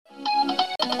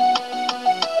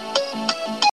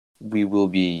we will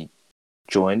be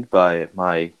joined by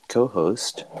my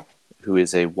co-host, who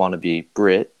is a wannabe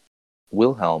Brit,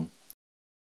 Wilhelm.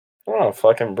 Oh,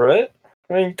 fucking Brit?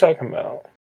 What are you talking about?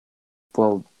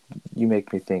 Well, you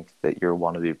make me think that you're a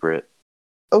wannabe Brit.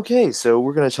 Okay, so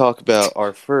we're going to talk about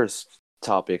our first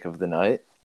topic of the night,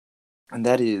 and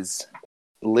that is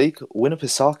Lake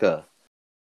Winnepesaukah.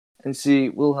 And see,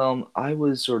 Wilhelm, I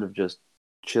was sort of just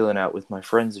chilling out with my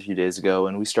friends a few days ago,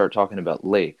 and we start talking about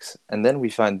lakes, and then we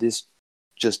find this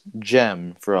just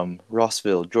gem from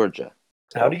Rossville, Georgia.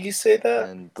 How do you say that?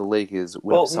 And the lake is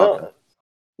Well, Winnepesaukah.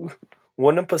 no.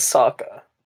 Winnepesaukah.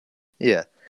 Yeah.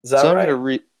 Is that So I'm right? going to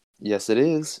read. Yes, it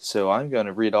is. So I'm going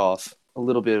to read off a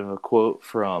little bit of a quote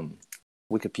from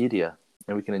Wikipedia,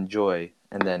 and we can enjoy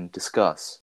and then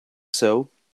discuss. So,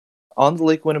 on the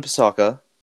Lake Winnepesaukah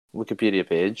Wikipedia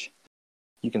page,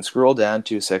 you can scroll down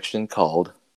to a section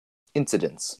called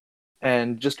Incidents.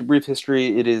 And just a brief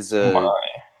history, it is a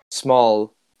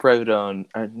small private-owned,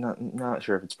 not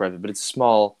sure if it's private, but it's a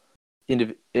small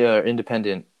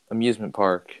independent amusement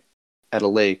park at a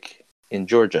lake in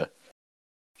Georgia,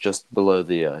 just below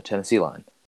the Tennessee line.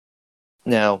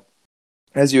 Now,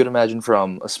 as you would imagine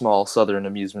from a small southern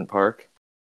amusement park,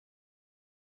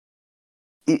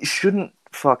 it shouldn't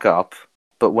fuck up,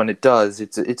 but when it does,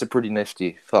 it's a pretty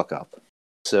nifty fuck up.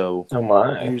 So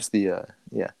here's the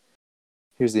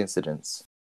incidents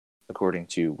according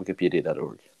to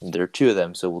Wikipedia.org. And there are two of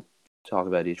them, so we'll talk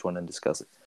about each one and discuss it.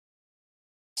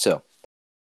 So,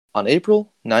 on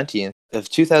April 19th of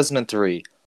 2003,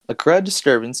 a crowd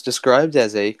disturbance described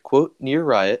as a, quote, near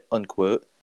riot, unquote,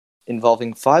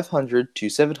 involving 500 to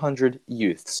 700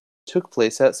 youths took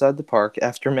place outside the park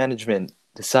after management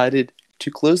decided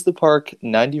to close the park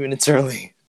 90 minutes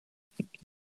early.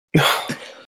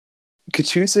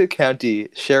 Catoosa County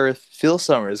Sheriff Phil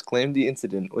Summers claimed the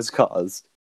incident was caused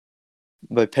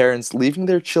by parents leaving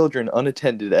their children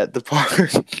unattended at the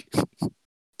park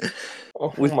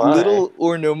with little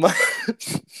or no money.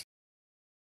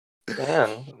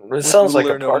 Man, it sounds like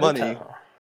a no party money, town.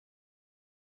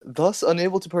 thus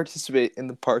unable to participate in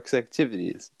the park's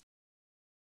activities.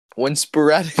 When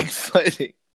sporadic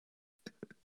fighting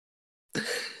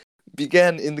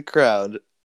began in the crowd,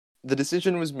 the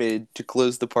decision was made to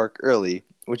close the park early,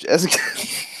 which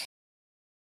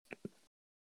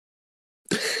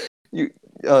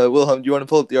Wilhelm, do you want to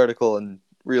pull up the article and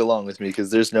read along with me? Because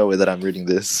there's no way that I'm reading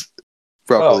this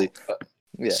properly.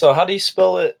 Yeah. So how do you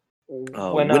spell it?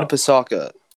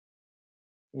 Winnepesaukah.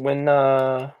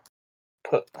 Winnepepe.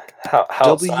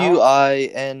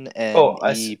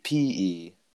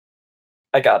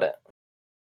 I got it.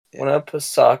 Yeah.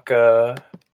 Winnepesaukah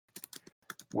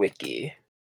Wiki.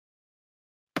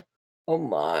 Oh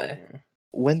my.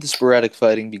 When the sporadic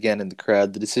fighting began in the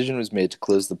crowd, the decision was made to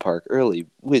close the park early,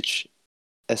 which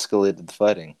escalated the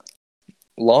fighting.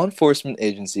 Law enforcement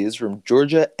agencies from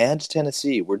Georgia and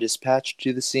Tennessee were dispatched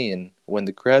to the scene when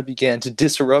the crowd began to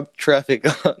disrupt traffic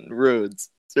on roads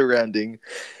surrounding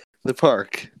the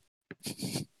park.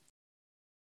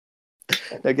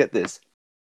 Now get this.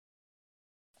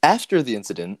 After the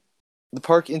incident, the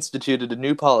park instituted a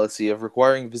new policy of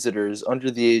requiring visitors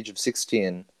under the age of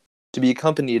 16 to be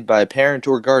accompanied by a parent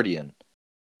or guardian.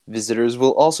 Visitors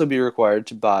will also be required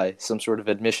to buy some sort of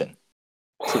admission.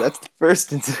 So that's the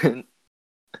first incident.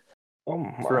 Oh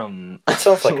my. It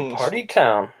sounds like a party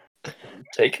town.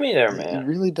 Take me there, man. It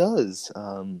really does.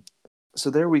 So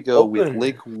there we go with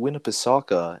Lake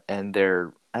Winnepesaukah and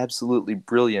their absolutely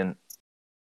brilliant.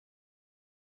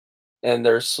 And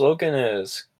their slogan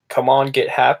is, "Come on, get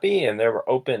happy," and they were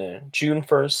open in June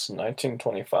 1st,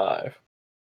 1925.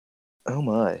 Oh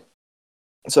my.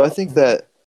 So I think that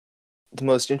the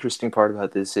most interesting part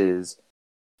about this is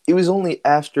it was only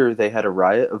after they had a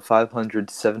riot of 500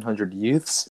 to 700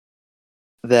 youths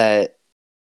that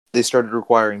they started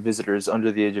requiring visitors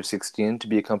under the age of 16 to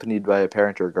be accompanied by a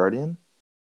parent or guardian.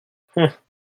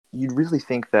 You'd really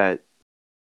think that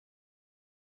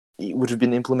it would have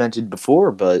been implemented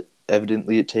before, but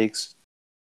evidently it takes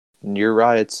near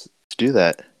riots to do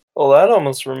that. Well, that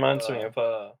almost reminds me of,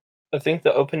 I think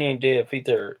the opening day of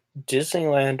either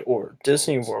Disneyland or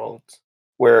Disney World,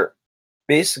 where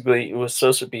basically it was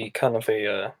supposed to be kind of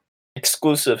a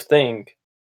exclusive thing.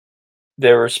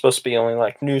 There were supposed to be only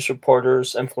like news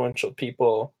reporters, influential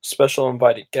people, special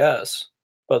invited guests,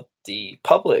 but the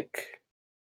public.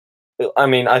 I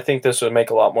mean, I think this would make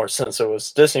a lot more sense if it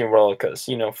was Disney World because,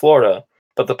 Florida,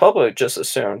 but the public just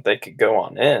assumed they could go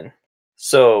on in.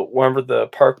 So whenever the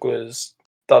park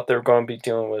thought they were going to be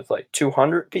dealing with like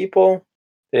 200 people,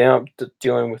 they ended up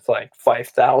dealing with like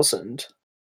 5,000.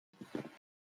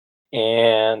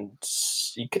 And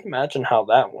you can imagine how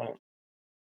that went.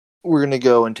 we're going to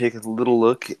go and take a little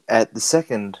look at the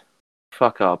second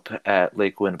fuck up at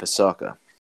Lake Winnepesaukah.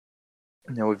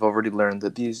 Now, we've already learned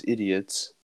that these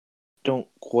idiots don't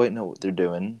quite know what they're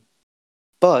doing,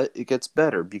 but it gets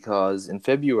better because in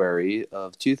February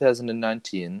of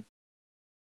 2019,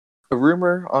 a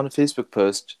rumor on a Facebook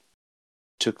post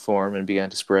took form and began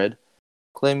to spread,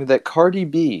 claiming that Cardi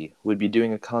B would be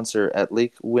doing a concert at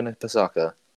Lake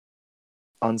Winnepesaukah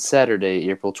on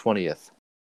Saturday, April 20th.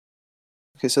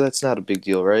 Okay, so that's not a big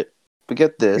deal, right? But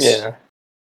get this. Yeah.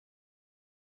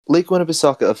 Lake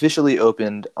Winnepesaukah officially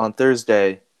opened on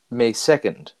Thursday, May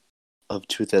 2nd of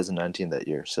 2019 that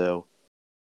year. So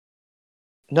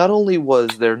not only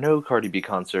was there no Cardi B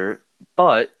concert,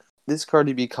 but this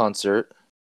Cardi B concert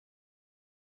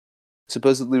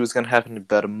supposedly was going to happen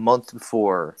about a month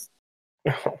before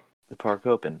the park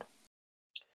opened.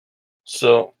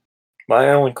 So, my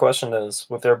only question is,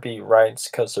 would there be riots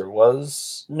because there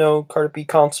was no Cardi B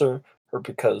concert, or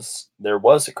because there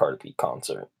was a Cardi B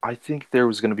concert? I think there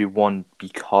was going to be one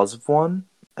because of one,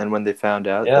 and when they found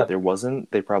out that there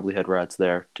wasn't, they probably had rats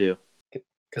there too.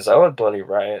 Because I would bloody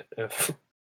riot if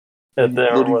there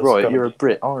bloody was right, gonna you're a be...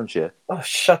 Brit, aren't you? Oh,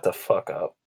 shut the fuck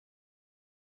up.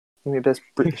 Give me your best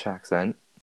British accent.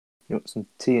 You want some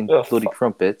tea and Oh, bloody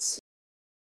crumpets?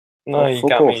 No, you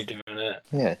got me doing it.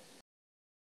 Yeah.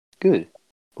 Good.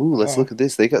 Ooh, let's look at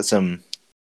this. They got some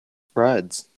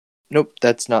rods. Nope,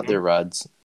 that's not their rods.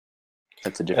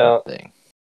 That's a different thing.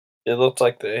 It looked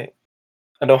like they...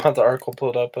 I don't have the article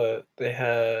pulled up, but they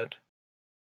had,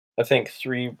 I think,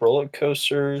 3 roller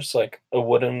coasters, like a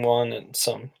wooden one and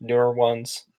some newer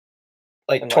ones.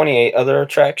 Like 28 other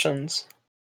attractions.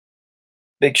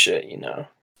 Big shit, you know.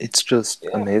 It's just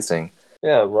amazing.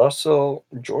 Yeah, Russell,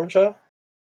 Georgia?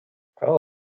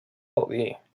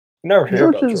 Probably. You never hear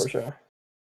about Georgia.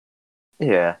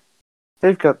 Yeah.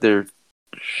 They've got their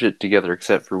shit together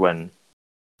except for when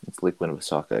it's Lake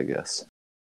Winnepesaukah, I guess.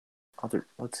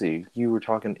 Let's see. You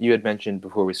had mentioned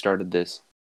before we started this,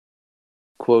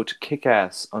 quote,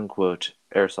 kick-ass, unquote,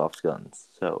 airsoft guns.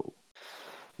 So,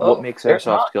 what makes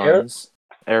airsoft guns?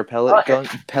 Air pellet gun?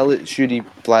 Pellet shooty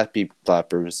flappy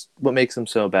flappers. What makes them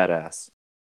so badass?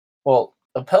 Well,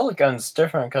 a pellet gun's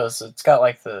different because it's got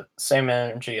like the same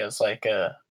energy as like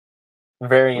a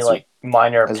very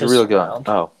minor as pistol a real gun. round.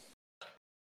 Oh,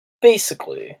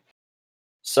 basically.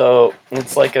 So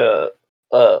it's like a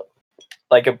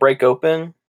break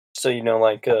open. So you know,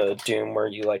 like a Doom, where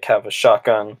you like have a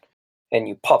shotgun and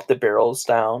you pop the barrels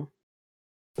down.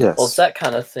 Yes. Well, it's that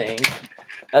kind of thing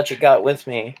that you got with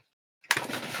me.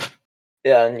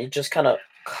 Yeah, and you just kind of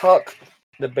cock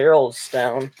the barrels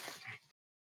down.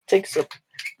 Takes a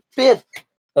bit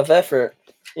of effort.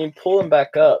 You pull them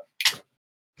back up.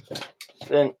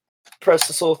 Then press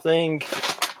this little thing.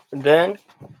 And then,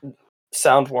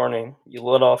 sound warning. You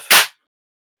let off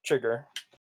trigger.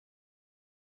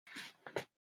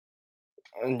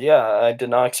 And yeah, I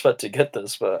did not expect to get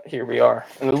this, but here we are.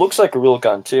 And it looks like a real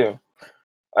gun, too.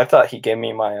 I thought he gave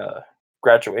me my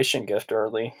graduation gift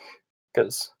early.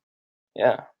 Because,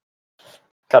 yeah.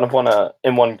 Kind of want a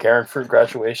M1 Garand for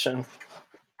graduation.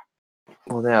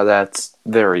 Well, now that's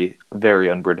very, very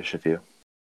un-British of you.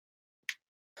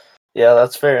 Yeah,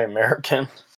 that's very American.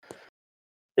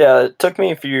 Yeah, it took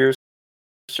me a few years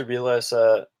to realize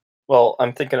that, well,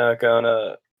 I'm thinking of going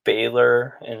to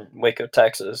Baylor in Waco,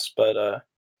 Texas, but it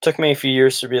took me a few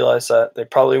years to realize that they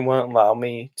probably wouldn't allow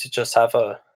me to just have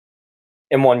a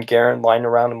M1 Garand lying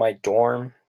around in my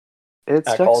dorm.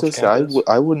 It's Texas.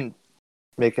 I wouldn't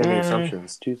make any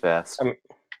assumptions too fast.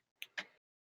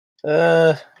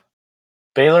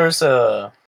 Baylor's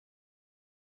a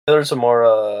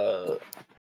more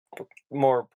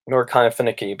kind of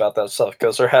finicky about that stuff,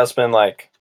 because there has been like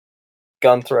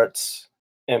gun threats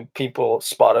and people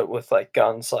spotted with like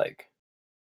guns like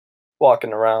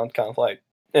walking around kind of like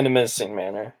in a menacing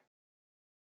manner.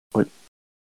 What?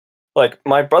 Like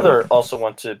my brother also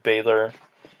went to Baylor,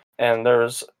 and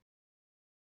there's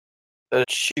a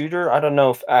shooter, I don't know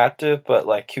if active, but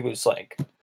like he was like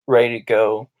ready to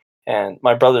go, and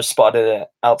my brother spotted it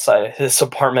outside of his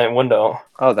apartment window.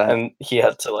 And he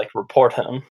had to like report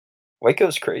him.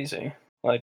 Waco's crazy.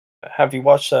 Like, have you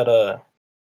watched that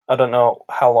I don't know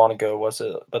how long ago was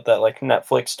it, but that like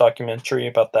Netflix documentary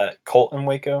about that cult in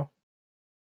Waco?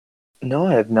 No,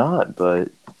 I have not, but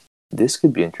this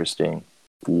could be interesting.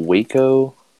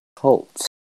 Waco cult.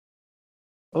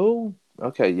 Oh,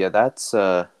 okay, yeah, that's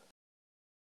that's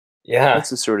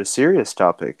a sort of serious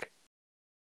topic.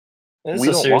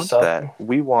 We don't want that.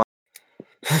 We want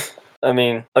I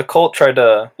mean, a cult tried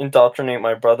to indoctrinate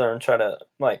my brother and try to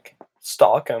like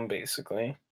stalk him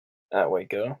basically at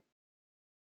Waco.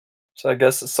 So I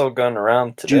guess it's still going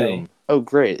around today. Doom. Oh,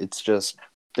 great! It's just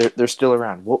they're still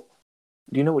around. What?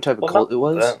 Do you know what type of Well, cult not it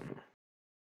was?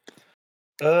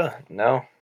 no.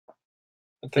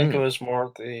 I think it was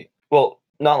more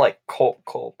not like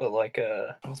cult, but like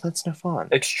a Well, that's no fun.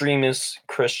 extremist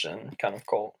Christian kind of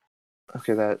cult.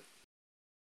 Okay, Not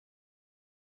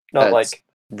that's like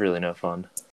really no fun.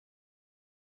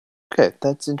 Okay,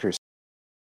 that's interesting.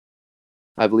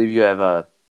 I believe you have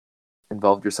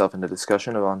involved yourself in a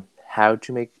discussion on how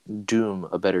to make Doom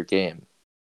a better game.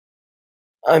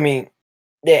 I mean,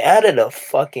 they added a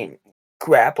fucking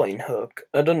grappling hook.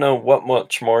 I don't know what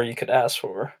much more you could ask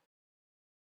for.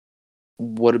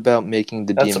 What about making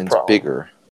the That's a demons problem. bigger?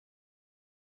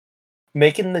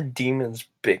 Making the demons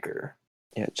bigger.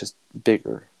 Yeah, just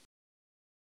bigger.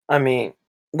 I mean,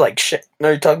 like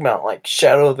are you talking about like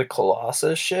Shadow of the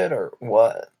Colossus shit or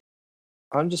what?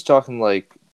 I'm just talking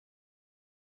like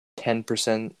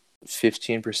 10%,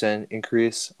 15%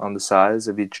 increase on the size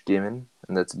of each demon,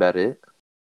 and that's about it.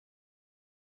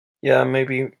 Yeah,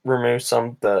 maybe remove some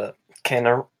of the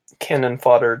cannon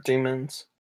fodder demons.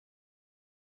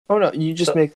 Oh no, you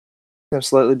just So, make them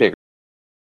slightly bigger.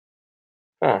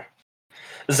 huh.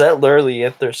 Is that literally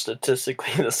if they're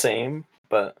statistically the same?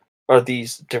 But are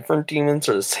these different demons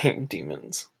or the same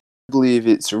demons? I believe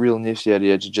it's a real nifty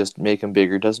idea to just make them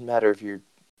bigger. Doesn't matter if you're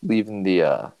leaving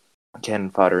the cannon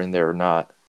fodder in there or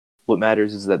not. What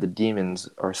matters is that the demons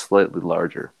are slightly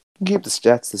larger. Keep the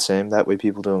stats the same, that way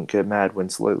people don't get mad when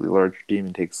slightly larger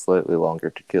demon takes slightly longer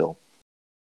to kill.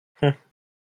 Yeah,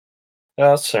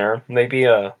 that's fair. Maybe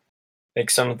make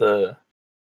some of the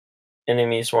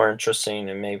enemies more interesting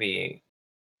and maybe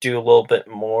do a little bit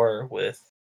more with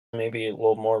maybe a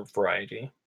little more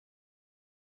variety.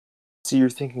 So you're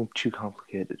thinking too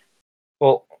complicated.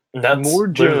 Well, that's More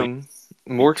literally Doom,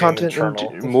 more Doom content in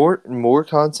Eternal. more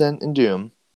content in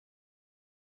Doom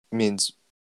means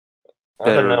I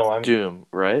don't better know. I'm Doom,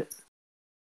 right?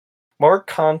 more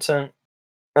content.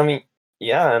 I mean,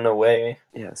 yeah, in a way,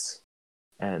 Yes.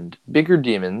 And bigger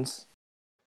demons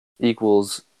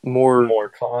equals more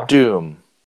more Doom.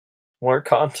 more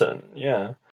content.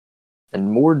 Yeah.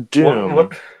 And more What Doom.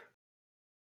 what?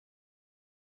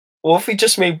 What if we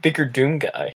just made bigger Doom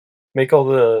guy? Make all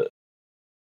the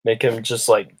make him just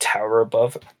like tower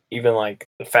above even like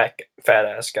the fat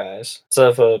ass guys. Instead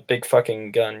of a big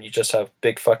fucking gun, you just have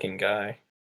big fucking guy.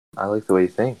 I like the way you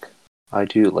think. I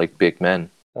too like big men.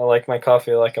 I like my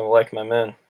coffee like I like my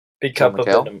men. Big Joel cup of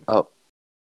it. McHale? Oh,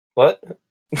 What?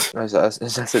 I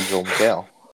said Joel McHale.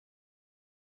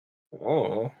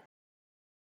 Oh.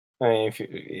 I mean,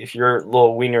 if your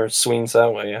little wiener swings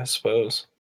that way, I suppose.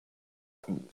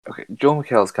 Okay, Joel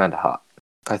McHale's kind of hot.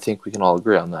 I think we can all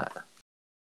agree on that.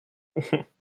 I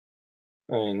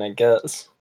mean, I guess,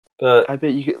 but I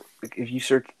bet you get like, if you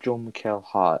search Joel McHale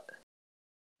hot,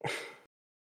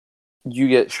 you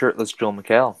get shirtless Joel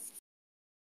McHale.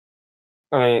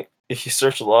 I mean, if you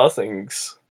search a lot of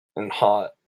things in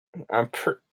hot, I'm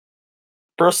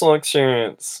personal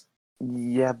experience.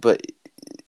 Yeah, but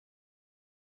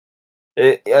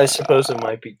I suppose it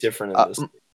might be different in this,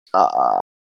 uh,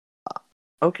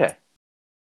 okay,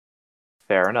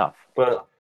 fair enough. but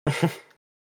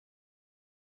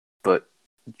But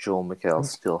Joel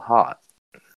McHale's still hot.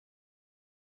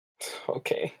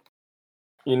 okay.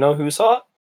 You know who's hot?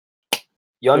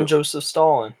 Young Who? Joseph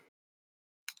Stalin.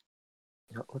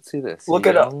 Let's see this. Look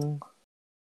it up. Young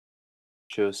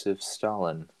Joseph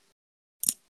Stalin.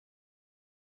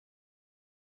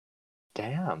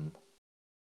 Damn.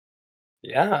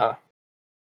 Yeah,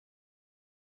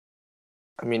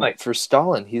 I mean, like for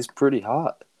Stalin, he's pretty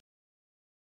hot.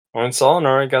 when Stalin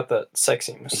already got that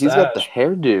sexy He's got the mustache.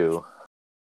 hairdo.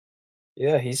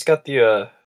 Yeah, he's got the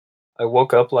I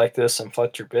woke up like this and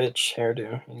fucked your bitch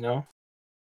hairdo. You know.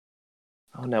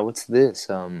 Oh, now what's this?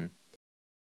 Do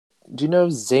you know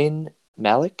Zayn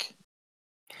Malik?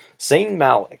 Zayn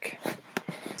Malik.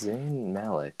 Zayn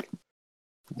Malik.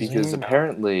 Because Zayn Malik.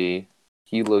 apparently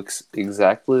he looks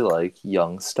exactly like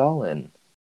young Stalin.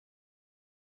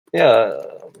 Yeah,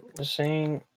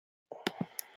 Zayn.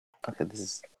 Okay, this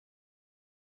is.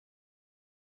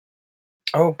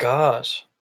 Oh gosh,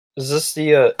 is this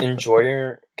the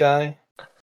enjoyer guy?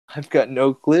 I've got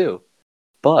no clue.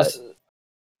 But Is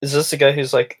is this the guy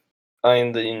who's like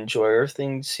eyeing the enjoyer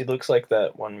things? He looks like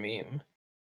that one meme,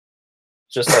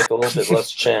 just like a little bit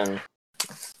less chin.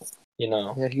 You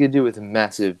know. yeah, he could do with a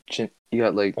massive chin. You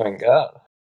got like Oh my god.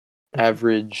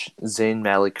 average Zayn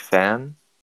Malik fan,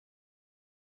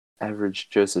 average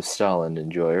Joseph Stalin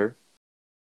enjoyer.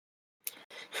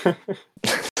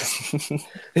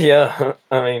 Yeah,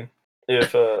 I mean,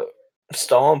 if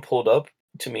Stalin pulled up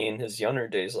to me in his younger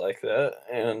days like that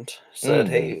and said,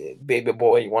 "Hey, baby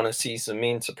boy, you want to see some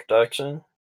means of production?"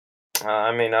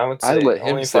 I mean, I would I say let him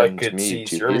only if I send could me seize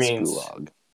to your his means. gulag.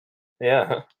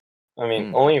 Yeah, I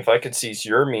mean, only if I could seize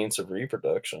your means of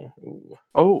reproduction. Ooh.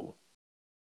 Oh,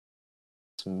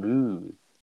 smooth.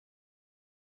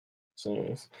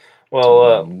 So,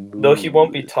 well, though he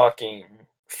won't be Smooth. talking,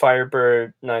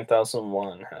 Firebird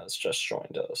 9001 has just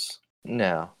joined us.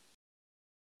 Now,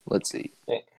 let's see.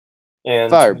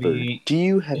 And Firebird, do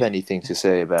you have anything to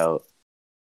say about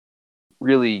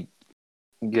really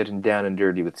getting down and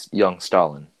dirty with young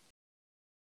Stalin?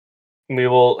 we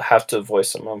will have to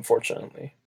voice him,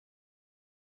 unfortunately.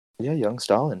 Yeah, young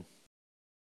Stalin.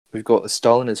 We've got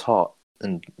Stalin is hot,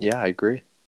 and yeah, I agree.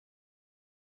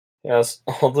 Yes,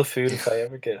 all the food if I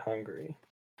ever get hungry.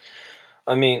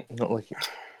 I mean, Not like yeah,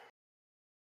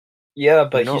 you're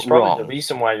but he's not probably the wrong.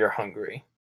 reason why you're hungry.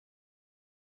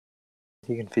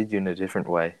 He can feed you in a different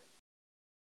way.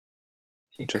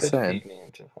 He Just could saying. feed me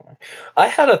into fire. I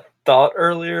had a thought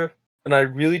earlier, and I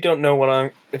really don't know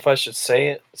if I should say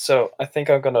it, so I think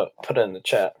I'm gonna put it in the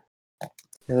chat.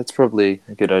 Yeah, that's probably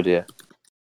a good idea.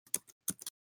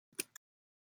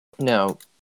 Now,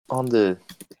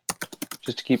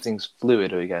 just to keep things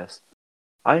fluid, I guess,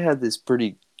 I had this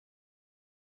pretty.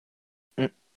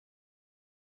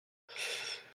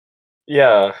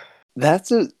 Yeah.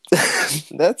 That's a.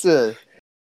 That's a.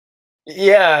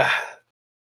 Yeah.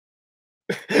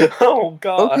 Oh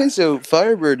god. Okay, so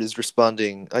Firebird is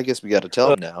responding. I guess we gotta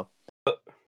tell him now. The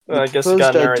I guess you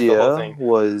gotta proposed narrate the whole idea thing.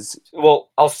 was. Well,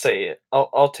 I'll say it.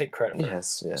 I'll take credit for it.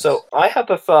 Yes, yes. So I had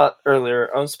the thought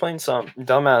earlier. I was playing some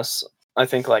dumbass, I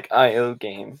think like IO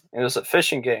game. It was a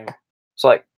fishing game. It's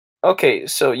like, okay,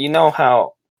 so you know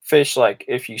how fish like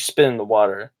if you spin in the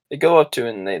water, they go up to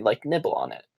it and they like nibble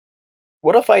on it.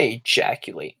 What if I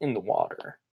ejaculate in the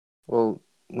water? Well,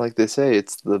 like they say,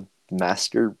 it's the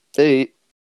master bait.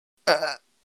 I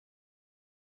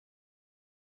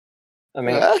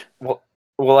mean,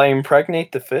 will I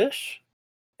impregnate the fish?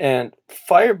 And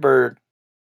Firebird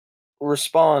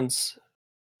responds,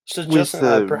 With suggesting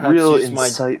I a perhaps real use my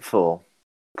insightful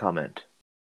comment.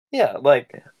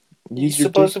 like. Yeah. You Use your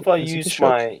suppose dick if I as a use fish hook.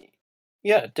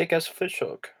 my dick as a fish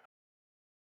hook?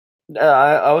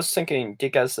 I was thinking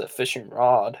dick as a fishing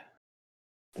rod.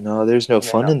 No, there's no I mean,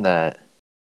 fun in that.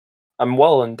 I'm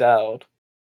well endowed.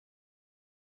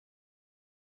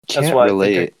 That's Can't why I think I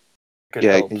relate. could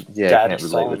Yeah, help yeah, I Daddy can't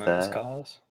relate with Solomon in his that.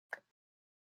 cause.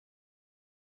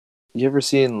 You ever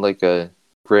seen like a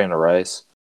grain of rice?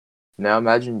 Now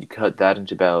imagine you cut that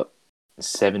into about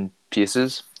 7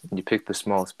 pieces, and you pick the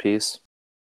smallest piece.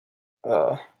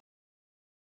 Uh,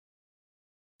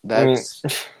 I mean, That's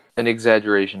an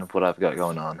exaggeration of what I've got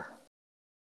going on.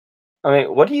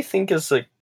 what do you think is the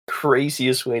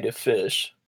craziest way to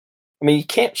fish? I mean, you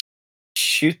can't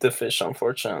shoot the fish,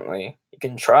 unfortunately. You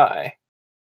can try. I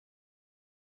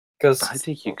Because,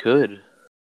 think you could, if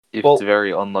it's a well,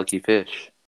 very unlucky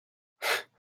fish.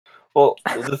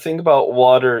 the thing about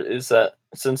water is that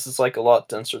since it's like a lot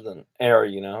denser than air,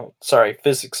 sorry,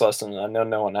 physics lesson, I know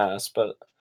no one asked, but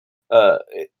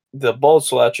the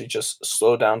bullets will actually just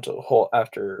slow down to a halt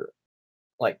after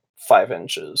like 5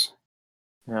 inches.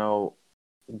 Now,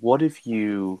 what if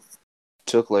you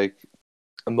took like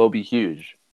a Moby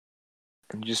Huge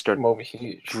and you just start Moby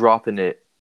huge. dropping it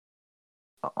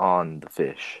on the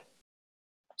fish?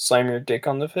 Slam your dick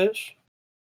on the fish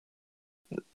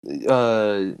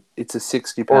It's a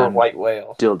 60 or pound white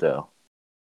whale. dildo.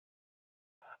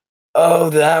 Oh,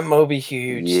 that Moby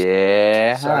huge.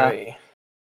 Yeah. Sorry.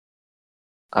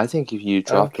 I think if you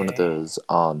dropped one of Okay. those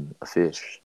on a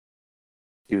fish,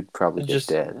 you would probably get Just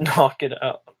dead. knock it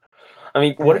out. I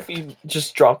mean, what Yeah. if you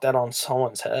just drop that on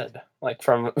someone's head, like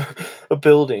from a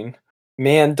building?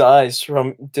 Man dies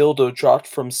from dildo dropped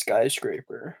from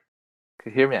skyscraper.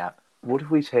 Okay, hear me out. What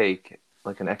if we take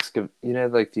like an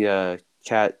like the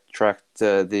cat tracked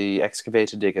the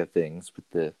excavator digger things with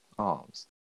the arms.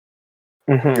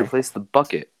 You Mm-hmm. replace the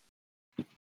bucket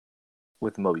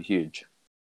with the Moby Huge.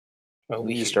 And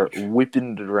Moby you just start huge.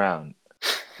 whipping it around.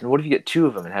 And what if you get 2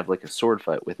 of them and have like a sword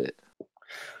fight with it?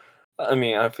 I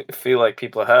mean, I feel like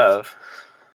people have.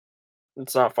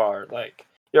 It's not far. Like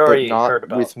you But already not heard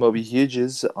about. with Moby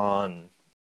Huges on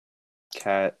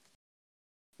cat,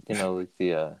 like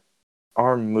the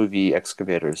arm movie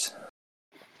excavators.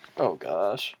 Oh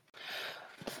gosh.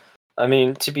 I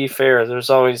mean, to be fair, there's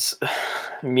always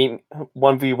me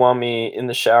 1v1 me in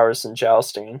the showers and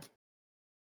jousting.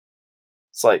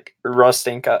 It's like Rust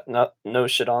ain't got no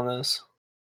shit on this.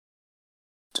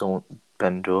 Don't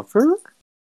bend over.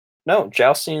 No,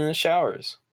 jousting in the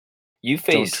showers. You Don't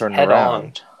face turn head on.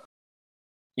 around.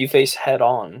 you face head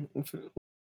on,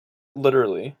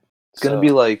 literally. It's gonna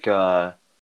be like the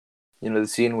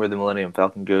scene where the Millennium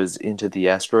Falcon goes into the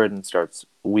asteroid and starts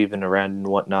weaving around and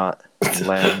whatnot and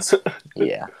lands.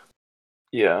 Yeah.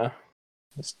 Yeah.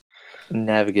 Just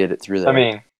navigate it through there. I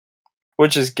mean,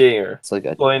 which is gayer? It's like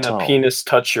a letting tunnel. a penis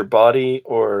touch your body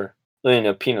or letting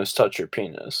a penis touch your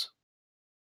penis?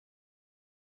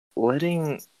 I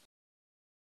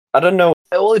don't know.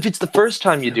 Well, if it's the first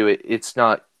time you do it, it's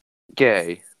not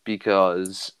gay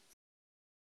because,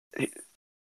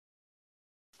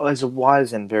 as a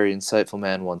wise and very insightful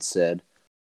man once said,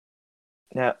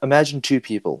 now imagine two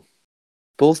people.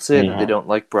 Both say that they don't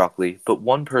like broccoli, but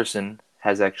one person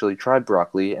has actually tried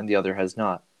broccoli and the other has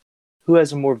not. Who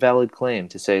has a more valid claim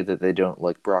to say that they don't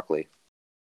like broccoli?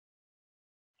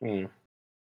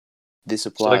 This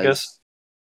applies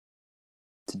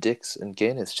to dicks and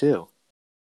gayness too.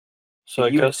 So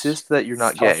you insist that you're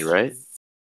not gay, right?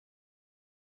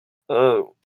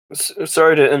 Oh,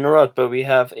 sorry to interrupt, but we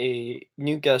have a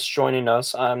new guest joining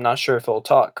us. I'm not sure if he'll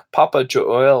talk. Papa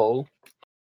Joel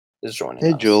is joining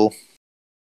us. Hey, Joel.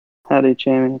 Howdy,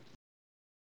 Jamie.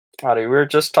 Howdy. We were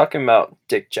just talking about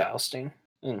dick jousting.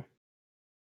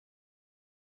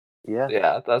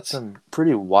 Yeah, that's some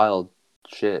pretty wild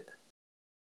shit.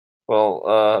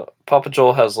 Well, Papa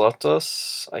Joel has left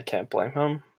us. I can't blame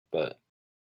him, but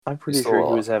I'm pretty sure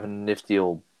he was having a nifty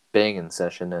old banging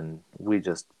session, and we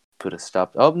just put a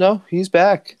stop. Oh no, he's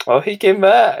back. Oh, he came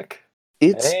back.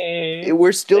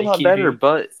 We're still not better,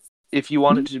 but if you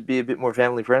want it to be a bit more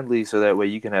family friendly, so that way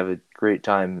you can have a great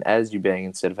time as you bang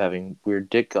instead of having weird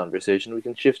dick conversation, we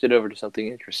can shift it over to something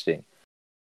interesting.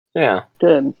 Yeah,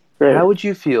 good. Great. How would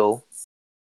you feel?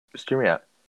 Just hear me out.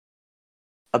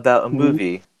 About a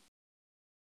movie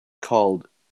called,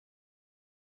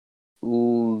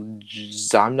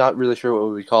 I'm not really sure what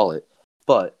we would call it,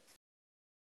 but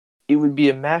it would be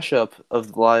a mashup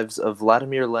of the lives of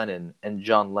Vladimir Lenin and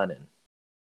John Lennon.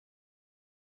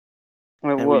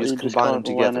 Wait, and what, we just you combine them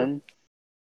together. Lennon?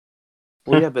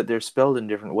 Well, yeah, but they're spelled in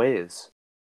different ways.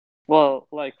 Well,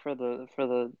 like for the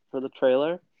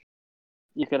trailer,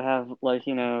 you could have like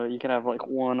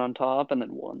one on top and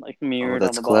then one like mirrored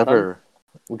on the bottom. That's clever.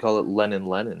 We call it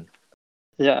Lennon.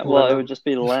 Yeah, well, it would just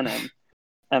be Lennon,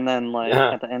 and then like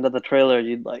at the end of the trailer,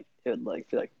 it would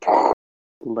be like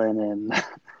Lennon.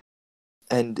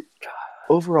 And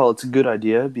overall, it's a good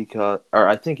idea or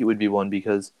I think it would be one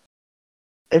because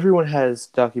everyone has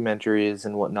documentaries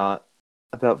and whatnot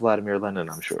about Vladimir Lenin,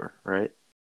 I'm sure, right?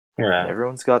 Yeah. And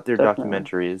everyone's got their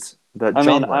documentaries about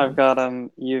John Lennon. I've got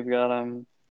them. You've got them.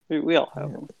 We all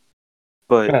have them.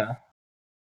 But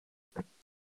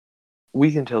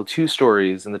we can tell two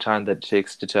stories in the time that it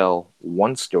takes to tell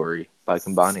one story by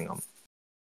combining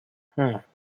them.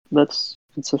 That's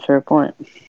a fair point.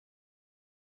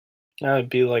 That would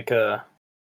be like a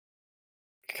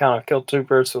kind of kill two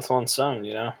birds with one stone,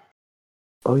 you know?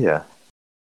 Oh, yeah.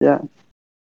 Yeah.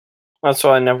 That's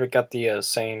why I never got the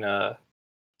saying,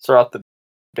 throw out the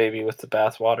baby with the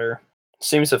bathwater.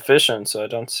 Seems efficient, so I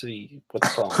don't see what the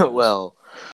problem is. Well,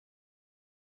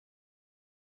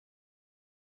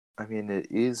 I mean,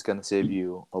 it is going to save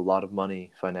you a lot of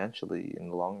money financially in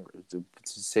the long run to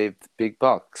save the big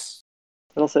bucks.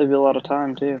 It'll save you a lot of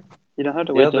time, too. You don't have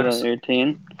to wait till you're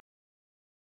 18.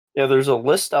 Yeah, there's a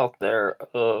list out there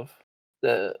of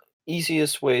the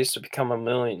easiest ways to become a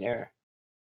millionaire.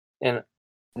 And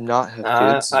not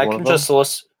have kids. I can just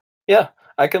list. Yeah,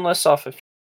 I can list off a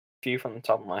few from the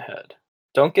top of my head.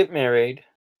 Don't get married.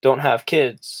 Don't have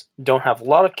kids. Don't have a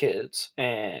lot of kids,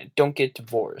 and don't get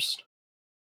divorced.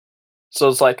 So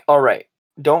it's like, all right,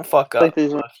 don't fuck up. But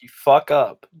if you fuck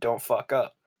up, don't fuck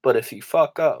up. But if you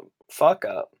fuck up,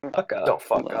 don't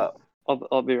fuck up.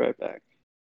 I'll be right back.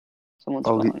 Someone's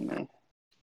calling me.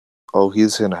 Oh,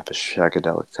 he's gonna have a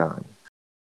shagadelic time.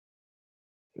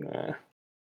 Yeah.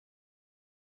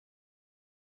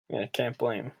 Yeah, can't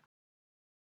blame.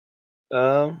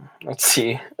 Let's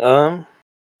see. Damn,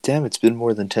 it's been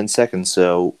more than 10 seconds,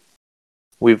 so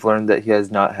we've learned that he has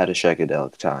not had a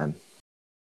shagadelic time.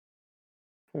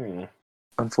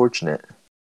 Unfortunate.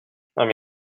 I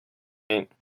mean,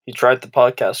 he tried the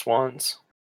podcast once.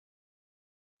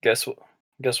 Guess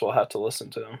we'll have to listen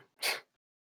to him.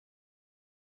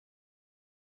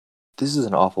 This is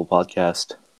an awful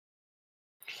podcast.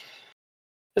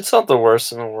 It's not the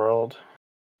worst in the world.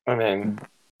 I mean,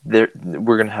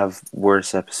 we're gonna have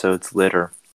worse episodes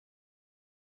later.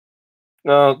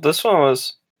 No, this one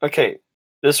was okay.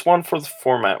 This one for the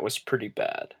format was pretty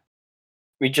bad.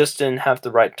 We just didn't have the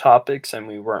right topics and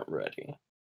we weren't ready.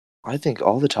 I think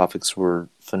all the topics were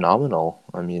phenomenal.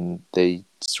 I mean, they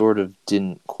sort of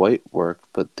didn't quite work,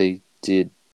 but they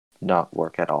did not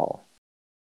work at all.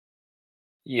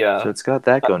 Yeah. So it's got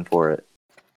that going for it.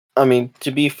 I mean,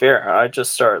 to be fair, I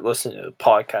just started listening to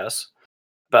podcasts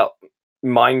about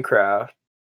Minecraft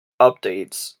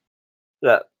updates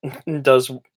that does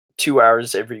 2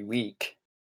 hours every week.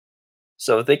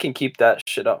 So if they can keep that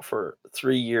shit up for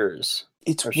 3 years,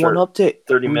 It's for one sure, update.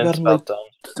 30 We've minutes gotten about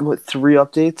done. 3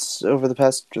 updates over the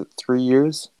past 3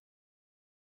 years?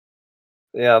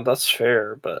 Yeah, that's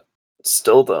fair, but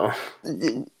still though.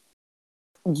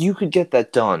 You could get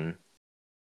that done.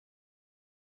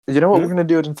 You know what? We're gonna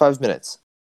do it in 5 minutes.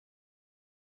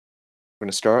 We're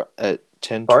gonna start at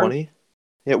 10:20.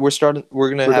 Yeah, we're starting. We're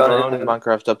gonna have our own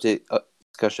Minecraft update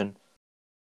discussion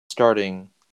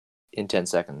starting in 10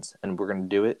 seconds, and we're gonna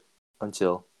do it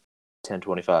until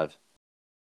 10:25.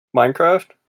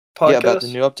 Minecraft podcast? Yeah, about the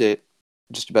new update.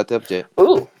 Just about the update.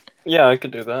 Ooh, yeah, I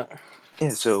could do that. Yeah.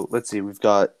 So let's see. We've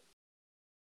got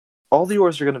all the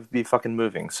ores are gonna be fucking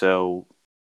moving. So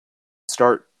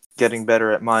start getting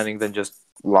better at mining than just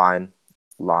line.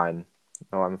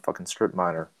 Oh, I'm a fucking strip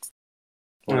miner.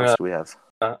 What else do we have?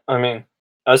 I mean,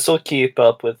 I still keep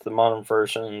up with the modern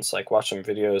versions, like watching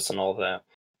videos and all that.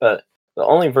 But the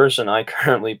only version I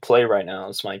currently play right now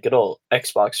is my good old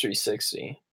Xbox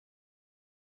 360.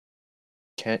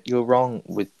 Can't go wrong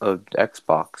with a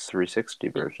Xbox 360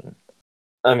 version.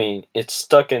 I mean, it's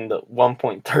stuck in the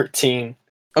 1.13.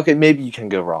 Okay, maybe you can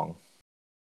go wrong.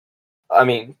 I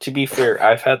mean, to be fair,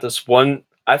 I've had this one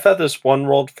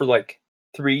world for like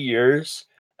 3 years.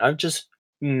 I've just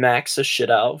maxed the shit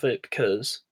out of it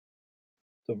because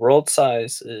the world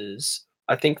size is,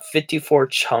 I think, 54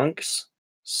 chunks.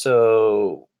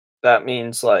 So that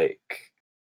means like,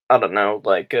 I don't know,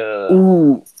 like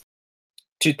Ooh,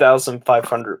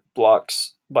 2,500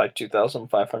 blocks by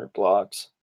 2,500 blocks.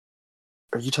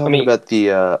 are you talking about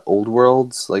the old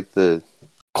worlds, like the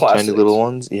Classics. tiny little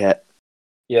ones? Yeah.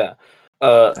 Yeah.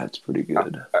 That's pretty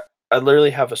good. I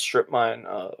literally have a strip mine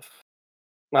of,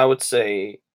 I would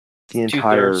say, The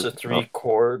entire 2/3 to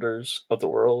 3/4 of the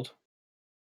world.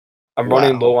 I'm Wow.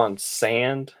 running low on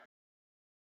sand.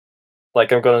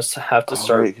 Like, I'm gonna have to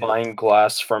start buying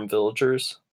glass from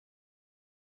villagers.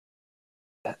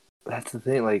 That's the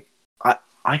thing. Like,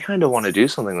 I kind of want to do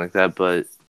something like that, but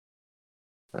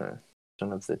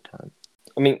don't have the time.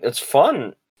 I mean, it's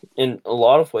fun in a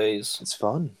lot of ways. It's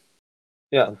fun.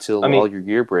 Yeah. Until all your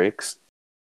gear breaks.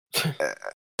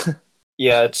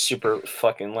 Yeah, it's super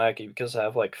fucking laggy because I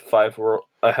have like 5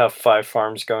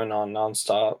 farms going on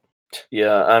nonstop.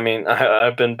 Yeah, I mean,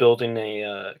 I've been building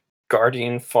a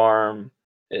guardian farm,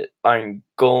 iron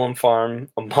golem farm,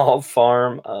 a mob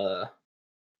farm, a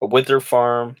wither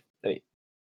farm.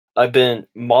 I've been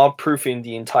mob proofing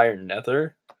the entire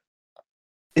nether.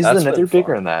 Is the nether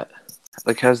bigger than that?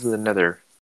 Like, how's the nether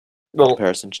in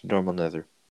comparison to normal nether?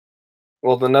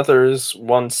 Well, the nether is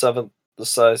 1/7 the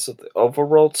size of the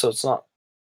overworld, so it's not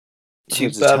too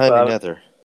It's bad. a tiny nether.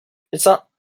 It's not.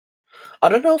 I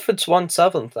don't know if it's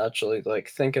 1/7 actually. Like,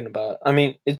 thinking about it. I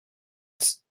mean,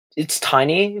 it's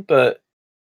tiny, but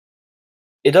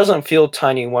it doesn't feel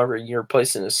tiny whenever you're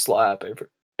placing a slab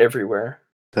everywhere.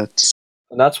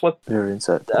 That's what very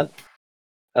insightful.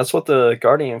 That's what the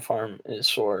guardian farm is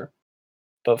for.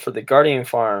 But for the guardian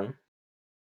farm,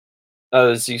 I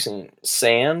was using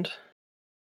sand.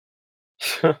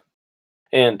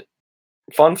 And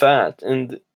fun fact,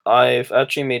 and I've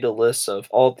actually made a list of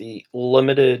all the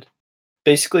limited,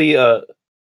 basically,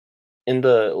 in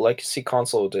the Legacy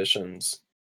Console editions,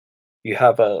 you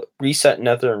have a reset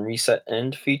nether and reset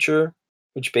end feature,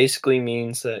 which basically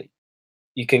means that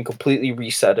you can completely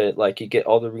reset it, like you get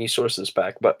all the resources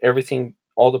back, but everything,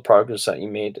 all the progress that you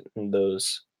made in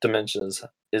those dimensions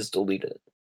is deleted.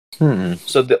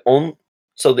 So the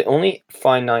only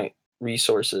finite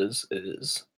resources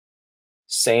is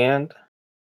sand,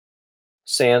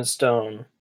 sandstone,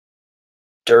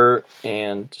 dirt,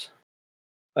 and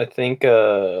I think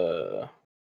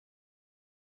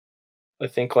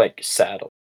like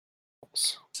saddles.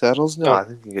 Saddles? No, I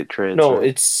think you get trades. No, right?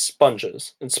 it's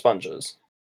sponges. It's sponges.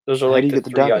 Those are How like do you the get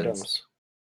the 3 diamonds? items.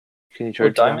 Can you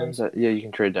trade diamonds? Yeah, you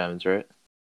can trade diamonds, right?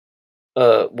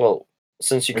 Well,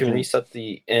 since you can reset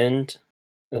the end,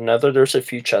 the nether, there's a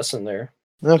few chests in there.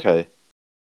 Okay.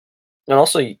 And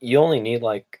also, you only need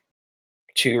like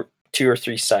two or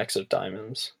 3 stacks of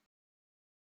diamonds.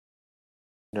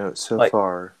 No, so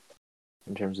far,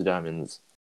 in terms of diamonds,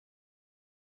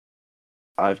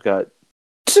 I've got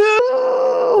 2!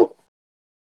 Oh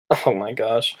my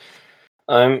gosh.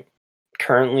 I'm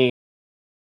currently,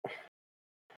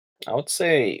 I would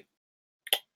say,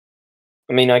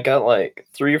 I mean, I got like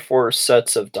 3 or 4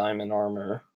 sets of diamond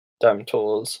armor, diamond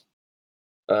tools.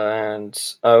 And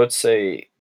I would say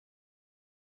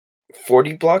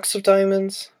 40 blocks of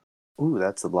diamonds. Ooh,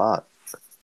 that's a lot.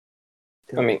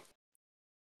 I mean,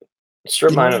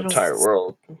 strip You know mine what I an don't- entire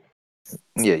world.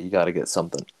 Yeah, you got to get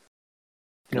something.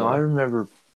 Yeah. I remember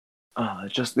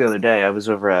just the other day I was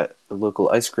over at a local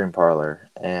ice cream parlor,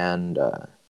 and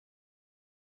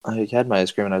I had my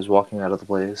ice cream, and I was walking out of the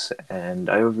place, and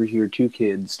I overhear two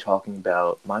kids talking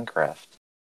about Minecraft.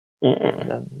 And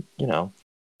then,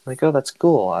 like, oh, that's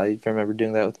cool. I remember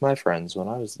doing that with my friends when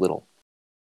I was little.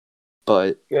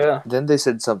 But Yeah. then they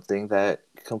said something that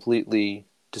completely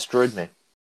destroyed me.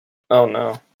 Oh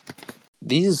no.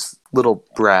 These little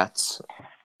brats,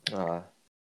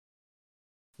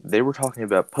 they were talking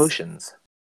about potions.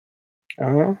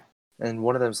 Uh-huh. And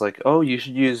one of them's like, oh, you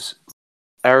should use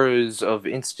arrows of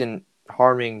instant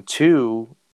harming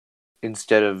 2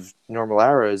 instead of normal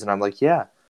arrows. And I'm like, yeah,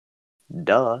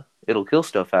 duh. It'll kill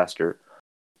stuff faster.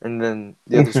 And then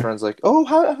the other's friend's like, oh,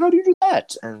 how do you do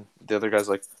that? And the other guy's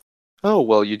like, oh,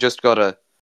 well, you just gotta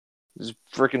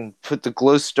freaking put the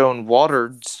glowstone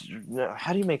water.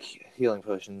 How do you make healing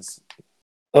potions?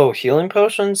 Oh, healing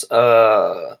potions?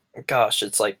 Gosh,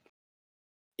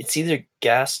 it's either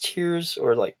gas tears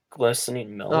or like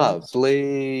glistening melons.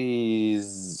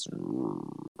 Blaze.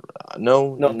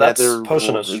 No, No, that's nether.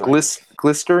 potion of strength.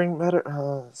 Glistering matter.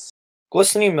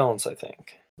 Glistening melons, I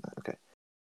think. Okay.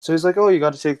 So he's like, oh, you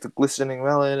got to take the glistening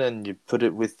melon and you put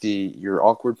it with your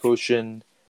awkward potion,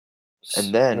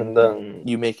 and then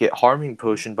you make it harming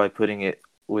potion by putting it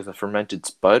with a fermented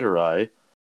spider eye,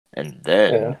 and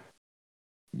then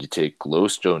you take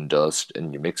glowstone dust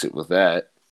and you mix it with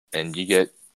that, and you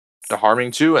get the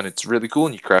harming 2, and it's really cool,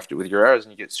 and you craft it with your arrows,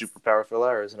 and you get super powerful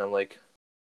arrows. And I'm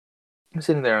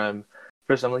sitting there, and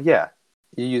I'm like, yeah,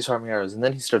 you use harming arrows. And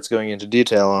then he starts going into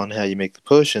detail on how you make the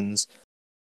potions,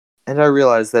 and I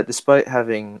realized that despite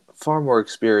having far more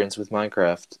experience with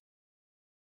Minecraft,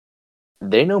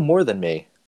 they know more than me.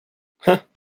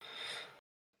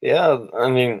 Yeah, I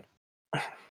mean...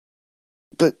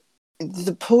 But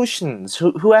the potions,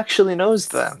 who actually knows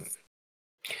them?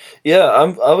 Yeah,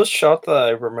 I was shocked that I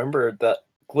remembered that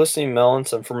glistening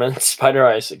melons and fermented spider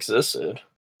eyes existed.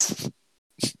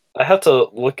 I have to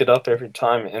look it up every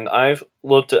time, and I've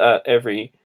looked at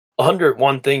every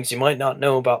 101 things you might not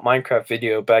know about Minecraft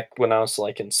video back when I was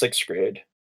like in 6th grade.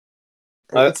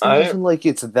 It's not even like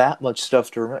it's that much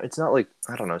stuff to remember. It's not like,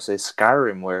 I don't know, say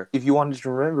Skyrim, where if you wanted to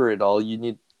remember it all,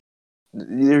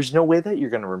 there's no way that you're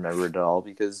going to remember it all,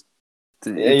 because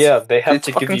they have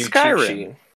to give you Skyrim. cheat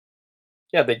sheet.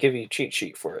 Yeah, they give you a cheat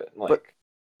sheet for it. But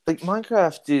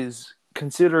Minecraft is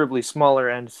considerably smaller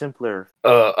and simpler.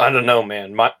 I don't know,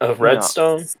 man.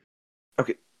 Redstone?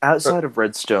 Okay, outside of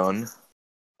Redstone,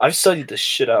 I've studied the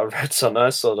shit out of Redstone, and I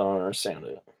still don't understand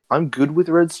it. I'm good with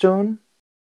Redstone.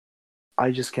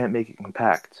 I just can't make it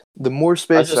compact. The more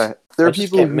space there are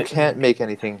people who can't make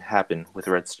anything happen with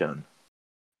Redstone.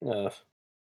 Yeah.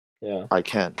 I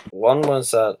can. One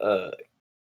was at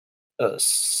a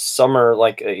summer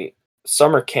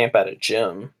camp at a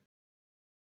gym,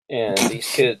 and these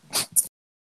kids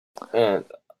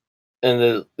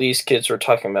these kids were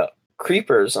talking about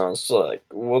creepers, and I was like,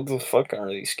 what the fuck are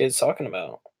these kids talking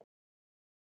about?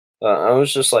 I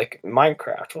was just like,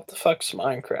 Minecraft, what the fuck's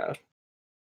Minecraft?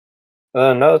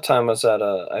 Another time was at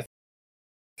I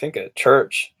think a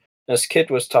church. This kid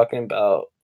was talking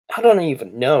about, I don't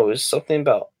even know, it was something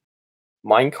about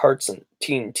minecarts and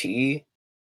TNT,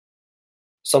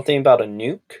 something about a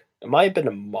nuke. It might have been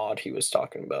a mod he was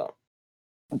talking about.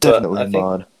 Definitely a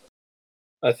mod.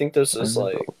 I think this is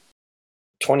like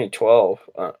 2012.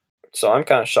 So I'm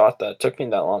kind of shocked that it took me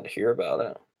that long to hear about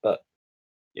it. But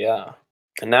yeah.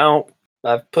 And now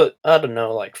I've put, I don't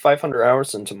know, like 500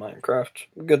 hours into Minecraft.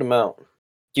 A good amount.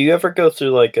 Do you ever go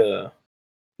through like a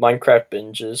Minecraft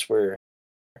binges where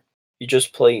you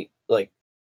just play like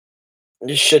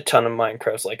a shit ton of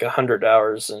Minecraft, like 100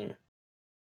 hours in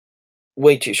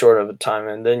way too short of a time,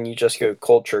 and then you just go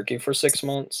cold turkey for 6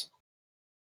 months?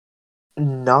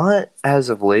 Not as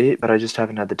of late, but I just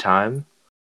haven't had the time.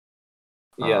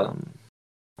 Yeah.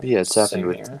 Yeah, it's happened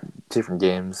with different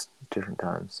games, different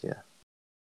times, yeah.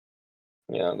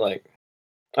 Yeah, like,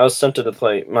 I was tempted to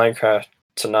play Minecraft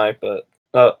tonight, but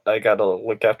I gotta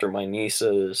look after my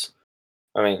nieces.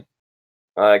 I mean,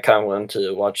 I kind of wanted to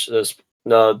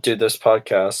do this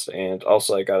podcast, and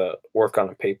also I gotta work on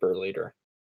a paper later.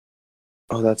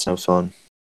 Oh, that's no fun.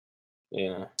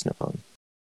 Yeah. It's no fun.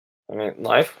 I mean,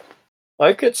 life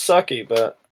gets sucky,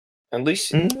 but at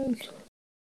least...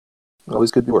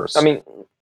 Always could be worse. I mean,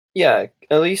 yeah,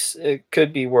 at least it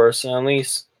could be worse, and at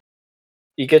least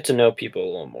you get to know people a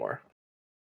little more.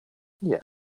 Yeah.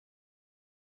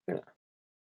 Yeah.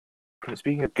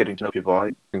 Speaking of getting to know people,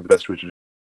 I think the best way to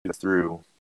through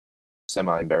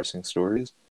semi-embarrassing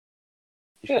stories.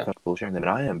 You should be comfortable sharing them, and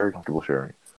I am very comfortable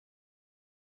sharing.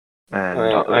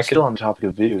 And still on the topic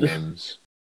of video games,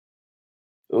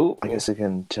 I guess I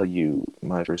can tell you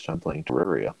my first time playing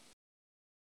Terraria.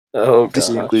 Oh, gosh. This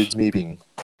includes me being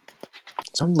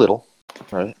some little,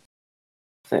 right?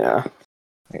 Yeah.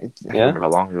 I don't remember how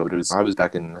long ago it was. I was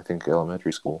back in, I think,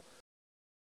 elementary school.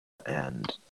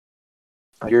 And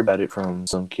I hear about it from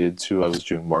some kids who I was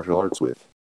doing martial arts with.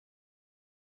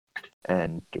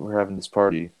 And we're having this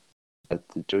party at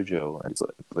the dojo, and it's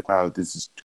like, wow, this is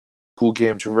a cool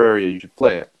game, Terraria, you should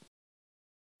play it.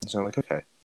 And so I'm like, okay,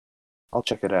 I'll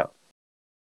check it out.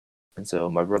 And so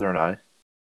my brother and I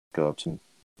go up to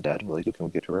Dad and we're like, can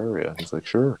we get Terraria? And he's like,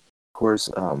 sure. Of course,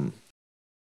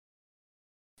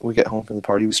 we get home from the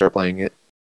party, we start playing it.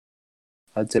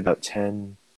 I'd say about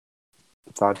 10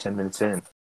 minutes in,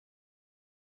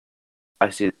 I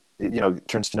see it, it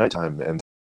turns to nighttime and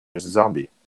there's a zombie.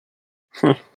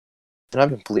 And I'm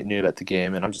completely new at the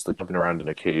game, and I'm just like jumping around in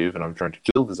a cave, and I'm trying to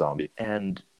kill the zombie.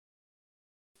 And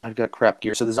I've got crap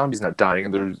gear, so the zombie's not dying,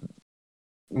 and there's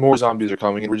more zombies are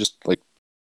coming, and we're just like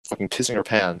fucking pissing our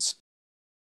pants.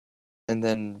 And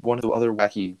then one of the other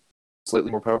wacky,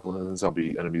 slightly more powerful than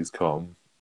zombie enemies come.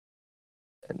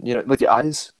 And like the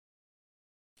eyes.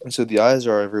 And so the eyes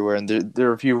are everywhere, and there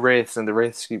are a few wraiths, and the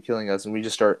wraiths keep killing us, and we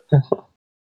just start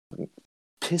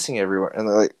pissing everywhere. And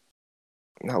they're like,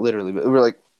 not literally, but we're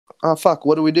like, oh fuck,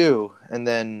 what do we do? And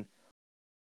then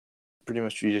pretty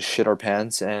much we just shit our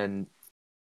pants and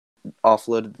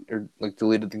offloaded or like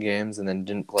deleted the games and then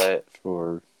didn't play it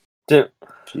for a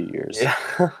few years.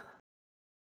 Yeah.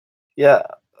 Yeah.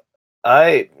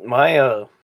 My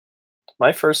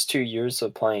first 2 years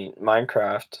of playing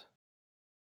Minecraft,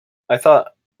 I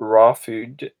thought raw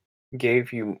food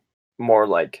gave you more,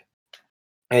 like,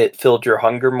 it filled your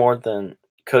hunger more than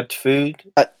cooked food,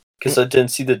 because I didn't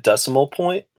see the decimal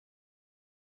point.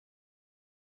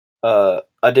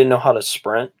 I didn't know how to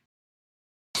sprint.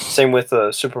 Same with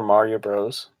Super Mario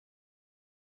Bros.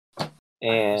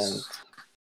 And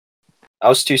I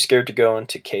was too scared to go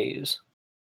into caves.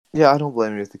 Yeah, I don't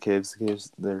blame you with the caves. The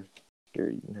caves, they're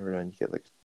scary. You never know when you get like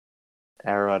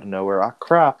arrow out of nowhere. Ah,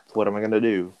 crap! What am I gonna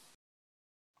do?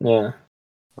 Yeah.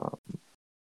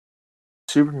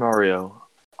 Super Mario.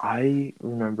 I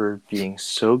remember being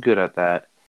so good at that.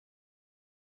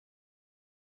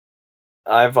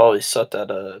 I've always sucked at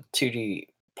 2D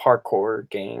parkour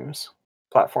games,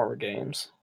 platformer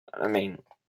games. I mean,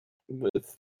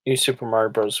 with New Super Mario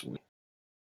Bros.,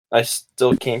 I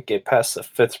still can't get past the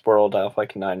 5th world out of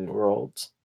like 9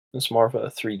 worlds. It's more of a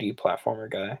 3D platformer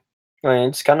guy. I mean,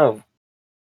 it's kind of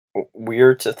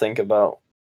weird to think about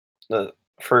the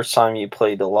first time you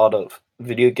played a lot of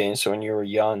video games when you were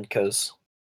young, because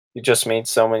you just made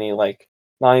so many, like,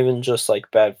 not even just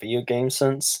like bad video game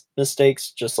sense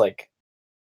mistakes, just like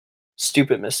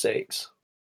stupid mistakes.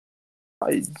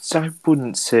 I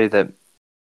wouldn't say that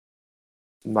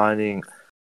mining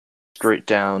straight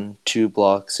down 2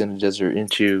 blocks in a desert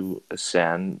into a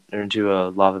sand or into a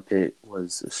lava pit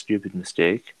was a stupid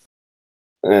mistake.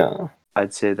 Yeah.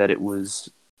 I'd say that it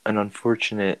was an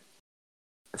unfortunate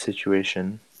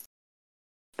situation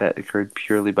that occurred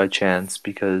purely by chance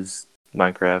because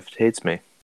Minecraft hates me.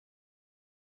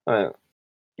 Yeah,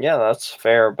 that's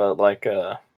fair, but like,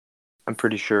 I'm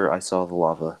pretty sure I saw the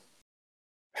lava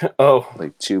oh,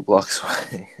 like 2 blocks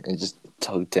away and just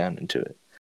tugged down into it.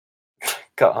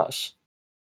 gosh.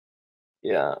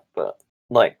 Yeah, but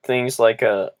like things like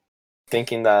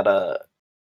thinking that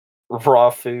raw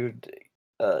food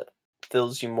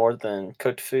fills you more than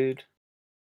cooked food,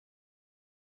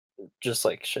 just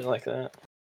like shit like that.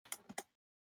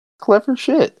 Clever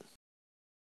shit.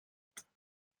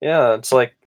 Yeah, it's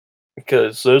like,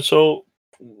 because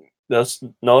that's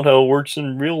not how it works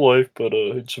in real life, but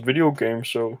it's a video game,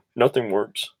 so nothing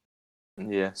works.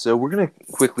 Yeah, so we're going to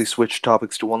quickly switch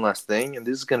topics to one last thing, and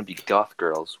this is going to be Goth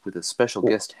Girls with a special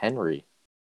guest, Henry.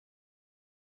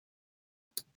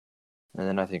 And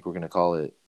then I think we're going to call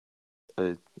it,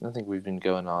 I think we've been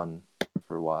going on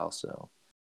for a while, so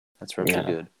that's probably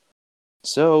good.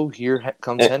 So here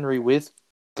comes Henry with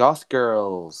Goth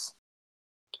Girls.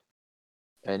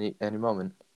 Any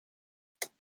moment.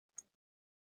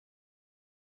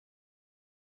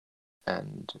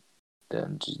 And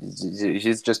then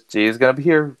he's gonna be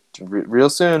here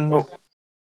real soon. Oh.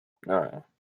 Alright.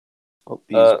 Oh,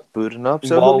 he's booting up,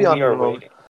 so he'll be on in a moment.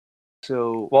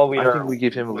 So I think we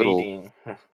give him a little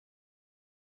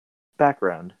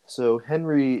background. So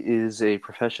Henry is a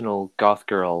professional goth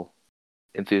girl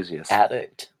enthusiast.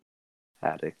 Addict.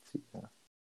 Yeah.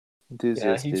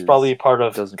 Enthusiast. Yeah, he's probably part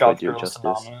of doesn't Goth quite do it Girls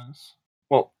justice. Anonymous.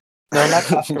 Well, No, not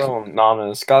Goth Girl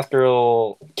Anonymous. Goth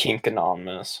Girl Kink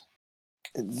Anonymous.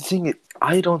 The thing is,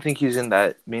 I don't think he's in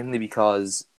that mainly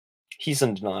because He's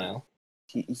in denial.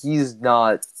 he's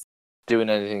not doing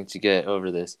anything to get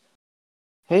over this.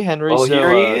 Hey, Henry, Oh, so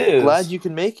here he is. glad you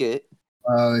can make it.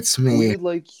 Oh, it's me. We'd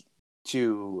like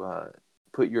to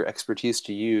put your expertise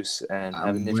to use and have a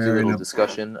I'm nifty wearing little a-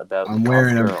 discussion about I'm goth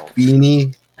wearing a girls.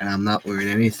 beanie, and I'm not wearing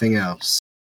anything else.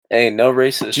 Hey, no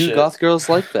racist Do shit. goth girls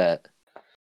like that?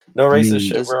 No I racist mean,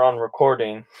 shit. does- We're on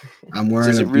recording. I'm wearing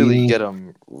Does a it really beanie. get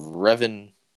them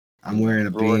revving? I'm wearing a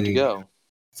roaring to beanie. go?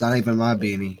 It's not even my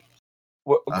beanie.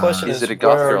 The question Is is, it a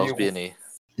goth where are girl's you? beanie?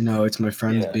 No, it's my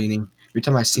friend's Yeah. beanie. Every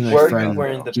time I see my Where are friend, you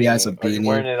wearing the he has a beanie? Are you beanie.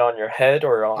 wearing it on your head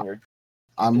or on your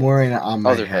I'm wearing it on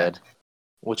my Other head.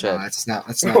 Which No, head? it's not.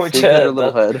 It's not Which Big head or head?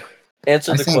 little head?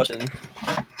 Answer I the think- question.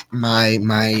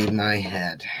 my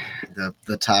head,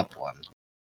 the top one.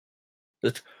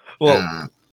 Well,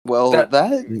 Well, That-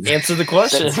 that answer the that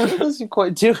question. still doesn't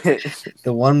quite do it.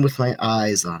 the one with my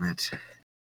eyes on it.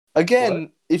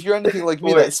 Again, if you're anything like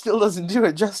me, Wait. that still doesn't do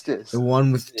it justice. The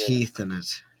one with Yeah. teeth in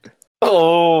it.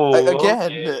 Oh,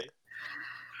 Again. Okay.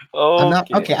 I'm not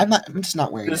okay. I'm just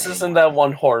not wearing This it. isn't anymore. that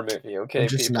one horror movie, okay, I'm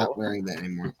just people? not wearing that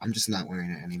anymore. I'm just not wearing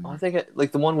it I anymore. think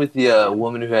like the one with the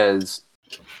woman who has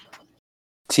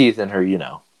teeth in her,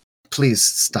 Please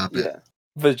stop it. Yeah,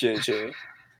 the JJ.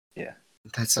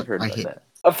 That's I've heard I about hate. that.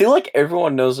 I feel like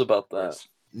everyone knows about that.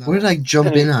 What did I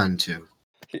jump in onto?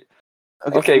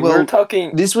 Okay, well, we're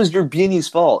talking. this was your beanie's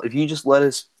fault. If you just let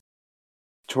us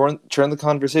turn the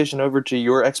conversation over to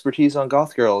your expertise on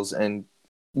goth girls, and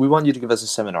we want you to give us a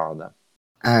seminar on them.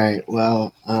 All right.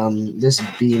 Well, this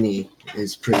beanie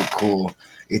is pretty cool.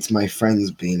 It's my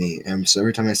friend's beanie, and so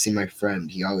every time I see my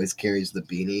friend, he always carries the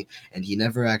beanie, and he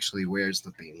never actually wears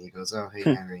the beanie. He goes, "Oh, hey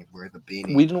Henry, wear the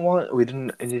beanie." We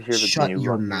didn't hear the Shut beanie. We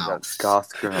your wanted to hear about mouth.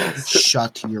 goth girls.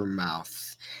 Shut your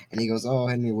mouth. And he goes, "Oh,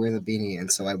 Henry, wear the beanie."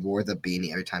 And so I wore the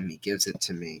beanie every time he gives it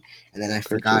to me. And then I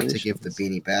forgot to give the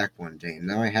beanie back one day. And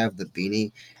now I have the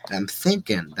beanie, and I'm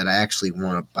thinking that I actually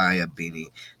want to buy a beanie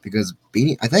because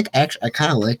beanie. I think actually I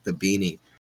kind of like the beanie.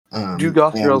 Do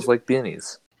goth and- girls like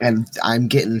beanies? And I'm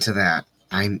getting to that.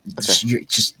 I'm Okay.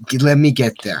 just let me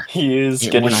get there. He is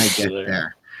getting When I to get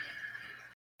there.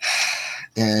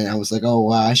 And I was like, "Oh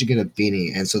wow, I should get a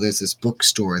beanie." And so there's this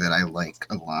bookstore that I like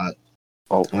a lot.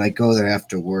 Oh, And I go there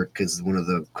after work because one of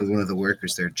the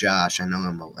workers there, Josh. I know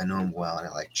him well, and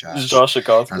I like Josh. Is Josh a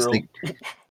goth I was girl? thinking,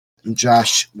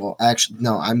 Josh. Well, actually,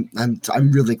 no.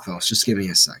 I'm really close. Just give me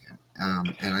a second.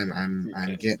 And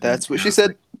I'm getting. that's what and I she was said.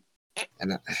 like-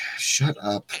 and shut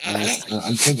up.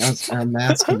 I'm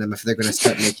asking them if they're going to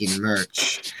start making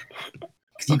merch.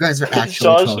 'Cause you guys are Is actually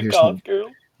Josh 12 a years old. goth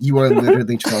girl? You are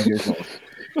literally 12 years old.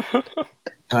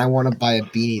 And I want to buy a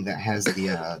beanie that has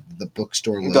the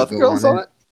bookstore logo Goth girls on on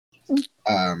it.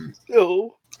 it.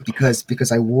 No.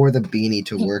 Because I wore the beanie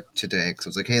to work today. Because I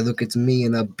was like, "Hey, look, it's me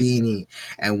in a beanie."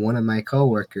 And one of my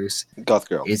coworkers Goth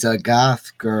girl. is a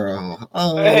goth girl.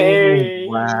 Oh, Hey.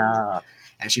 wow.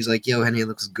 And she's like, "Yo, Henny, it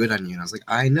looks good on you." And I was like,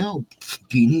 "I know.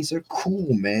 Beanies are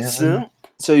cool, man."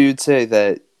 So you'd say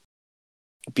that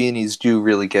beanies do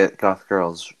really get goth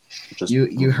girls. Just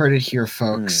You heard it here,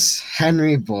 folks.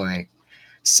 Henry Boy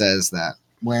says that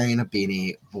wearing a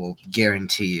beanie will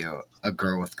guarantee you a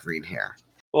girl with green hair.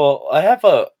 Well, I have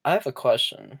a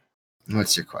question.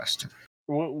 What's your question?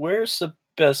 Where's the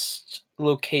best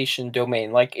location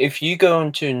domain? Like, if you go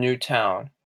into a new town,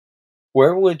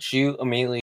 where would you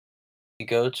immediately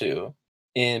go to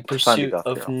in find a pursuit goth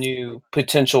of girl. new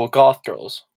potential goth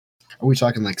girls? Are we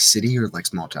talking like city or like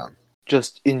small town?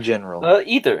 Just in general.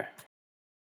 Either,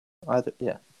 Either,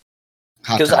 yeah.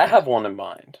 Hot because I topic. have one in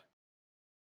mind.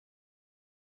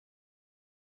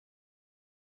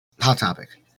 Hot topic.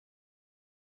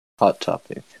 Hot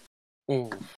topic. Ooh,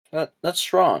 that's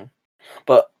strong,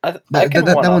 but I That can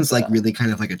one's like that. really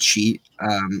kind of like a cheat,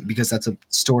 because that's a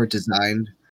store designed.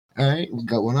 All right, we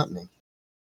got one up me.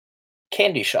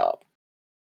 Candy shop.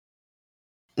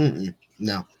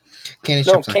 No, candy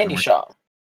No, shop's not candy gonna work. shop.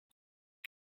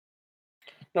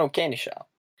 No, candy shop.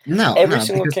 No, Every no,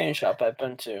 single because, candy shop I've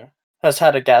been to has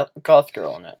had a goth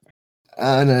girl in it.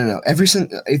 no.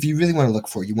 If you really want to look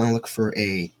for, you want to look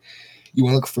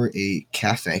for a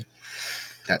cafe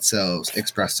that sells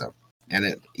espresso, and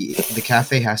the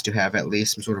cafe has to have at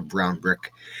least some sort of brown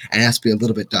brick, and it has to be a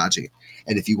little bit dodgy.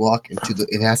 And if you walk into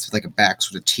it has to be like a back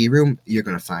sort of tea room, you're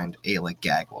gonna find a like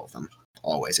gaggle of them.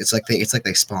 Always, it's like they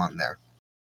spawn there.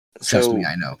 Trust So, me,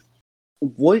 I know.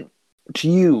 what to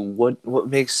you? What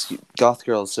makes goth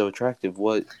girls so attractive?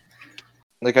 What,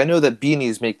 like, I know that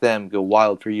beanies make them go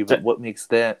wild for you, but what makes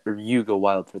that or you go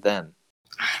wild for them?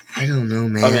 I don't know,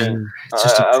 man. I mean, it's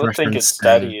just a I would think it's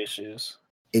preference thing. daddy issues.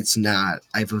 It's not.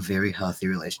 I have a very healthy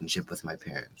relationship with my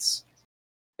parents.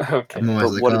 Okay. I'm always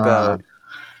But like, what about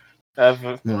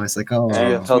I'm always like, do you have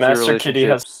And healthy Master Kitty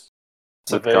has relationships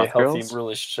a with very goth healthy girls?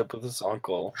 relationship with his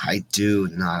uncle. I do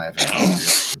not have a healthy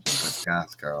relationship with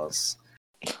goth girls.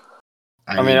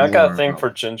 I mean, need I got more a thing of for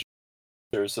them.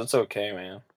 gingers. It's okay,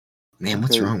 man. Man,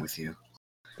 what's Okay. wrong with you?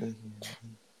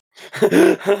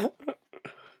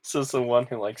 Says the one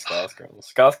who likes goth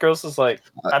girls. Goth girls is like,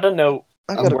 I don't know.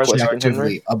 I got a where they are. question,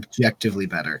 Henry. Objectively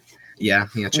better. Yeah,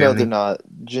 No, Jeremy? they're not.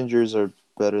 Gingers are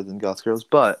better than goth girls,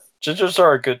 but Gingers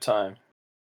are a good time.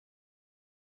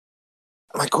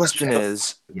 my question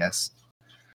is, Yes.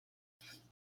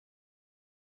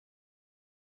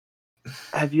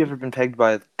 have you ever been pegged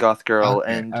by a goth girl?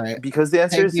 Okay, And all right. because the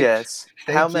answer Thank is you. yes,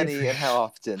 Thank how you many for- and how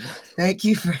often? Thank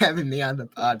you for having me on the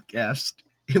podcast.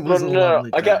 It No, was no, a no.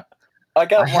 lovely time. I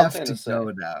got I one have thing to to say.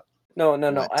 go now. No. What,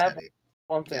 I have Teddy?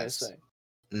 one thing Yes. to say.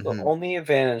 The Mhm. only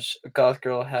advantage a goth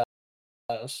girl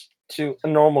has to a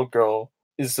normal girl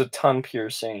is the tongue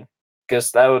piercing,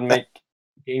 because that would make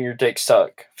getting your dick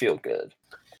suck feel good.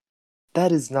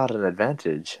 That is not an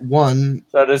advantage. One,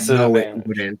 That is an no, advantage. it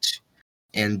wouldn't.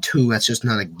 And two, that's just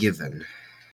not a given.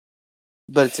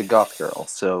 But it's a goth girl,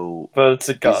 so But it's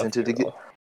a goth isn't it a girl.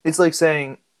 it's like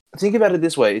saying, think about it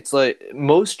this way. It's like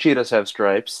most cheetahs have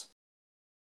stripes,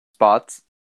 spots,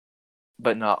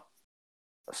 but not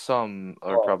some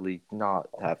are Well, probably not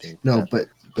having No, that.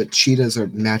 but cheetahs are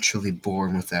naturally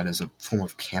born with that as a form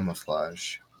of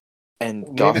camouflage. And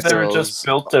Maybe goth they were girls, just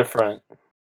built different.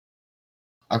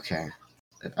 Okay.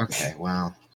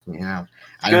 Well, yeah.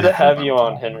 I Good don't to have a you rebuttal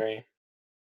on, to that. Henry.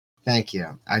 Thank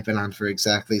you. I've been on for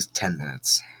exactly 10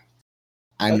 minutes.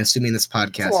 I'm That's- assuming this a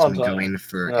podcast long will be time. going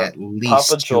for No, at least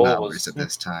Papa 2 Joel hours was- at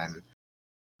this time.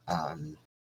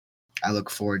 I look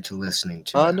forward to listening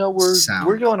to no, we're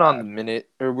SoundCloud. going on the minute,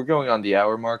 or we're going on the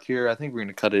hour mark here. I think we're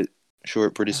gonna cut it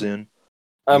short pretty soon.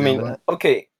 I You know mean, what?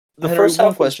 okay. The Henry, first one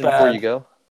half was question before bad. you go.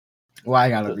 Well, I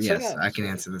gotta. That's Yes, okay. I can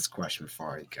answer this question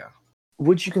before I go.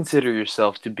 Would you consider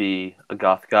yourself to be a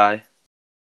goth guy?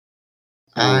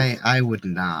 I would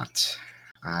not.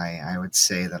 I would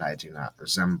say that I do not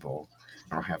resemble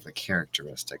or have the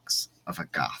characteristics of a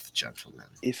goth gentleman.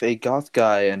 If a goth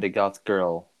guy and a goth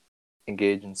girl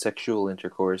engage in sexual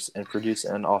intercourse and produce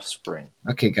an offspring,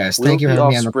 Okay, guys, will thank you for the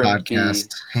having me on the offspring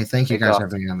podcast. Hey, thank you a guys for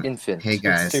goth having me on the infant? Hey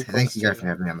guys, too thank close you guys to for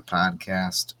having me on the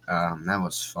podcast. That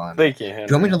was fun. Thank you, Do Henry.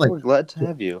 you want me to We're glad to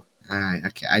have you.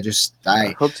 Okay,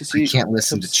 I Hope to see. can't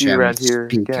listen hope to to see you Cherry around here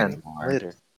speak again anymore.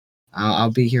 later.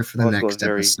 I'll be here for the Also, a next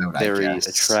very, episode, very I guess.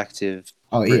 attractive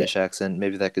Oh yeah. British accent.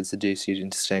 Maybe that could seduce you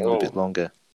into staying a little bit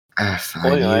longer.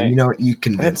 Fine. yeah, You know what? You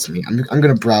convinced me. I'm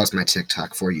gonna browse my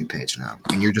TikTok for you page now,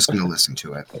 and you're just gonna listen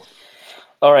to it.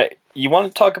 All right. You want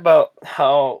to talk about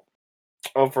how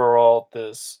overall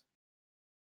this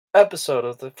episode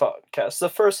of the podcast, the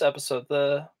first episode,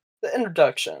 the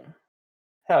introduction,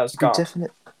 has gone.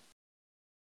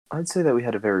 I'd say that we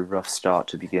had a very rough start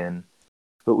to begin,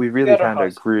 but we really got a found our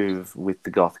hustle. groove with the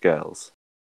goth girls.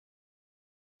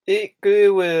 It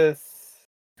grew with.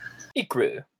 It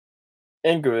grew.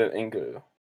 And grew and grew.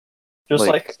 Just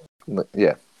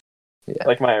Yeah.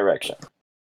 like my erection.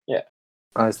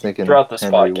 I was thinking Throughout this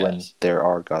Henry podcast. when there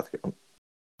are goth girls.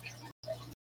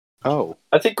 Oh,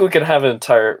 I think we could have an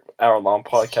entire hour-long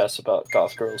podcast about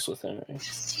goth girls with Henry.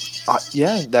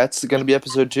 yeah, that's going to be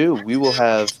episode 2. We will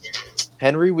have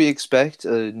Henry. We expect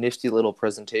a nifty little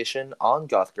presentation on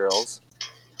goth girls.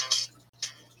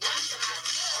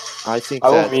 I think I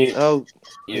will that. mute Oh,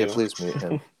 you. yeah, please mute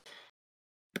him.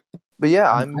 But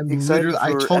yeah, I'm excited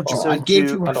I for told you. episode I gave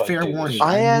 2. you How a do I fair do this? warning.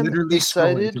 I am I'm literally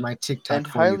scrolling excited through my TikTok and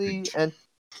for you highly page. and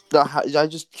I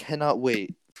just cannot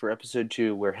wait for episode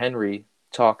 2 where Henry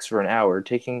talks for an hour,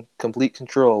 taking complete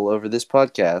control over this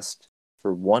podcast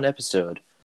for one episode,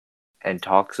 and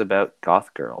talks about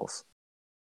goth girls.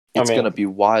 It's gonna be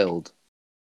wild,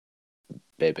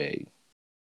 baby.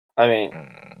 I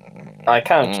mean, I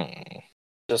kind of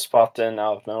just popped in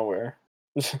out of nowhere.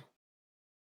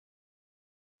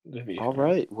 All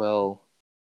right, well,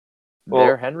 Well,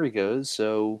 there Henry goes.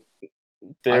 So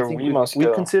there I think we must we've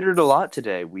go. considered a lot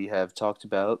today. We have talked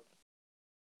about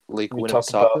Lake We talked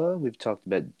about- Winnepesaukah. We've talked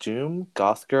about Doom,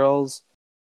 goth girls,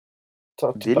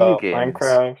 Talked video about games,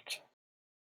 Minecraft.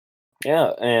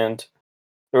 Yeah, and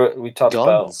we talked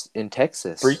guns in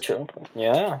Texas. about breach.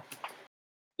 Yeah.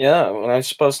 Yeah, and I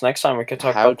suppose next time we could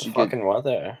talk How about to the get- fucking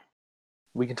weather.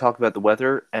 We can talk about the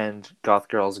weather and goth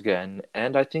girls again,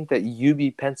 and I think that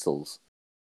UB pencils,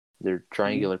 they're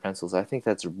triangular pencils. I think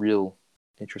that's a real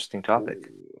interesting topic.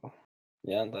 Ooh.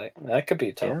 Yeah, that could be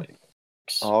a topic.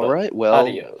 All But right, well,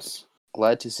 Adios.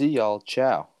 glad to see y'all.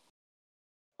 Ciao.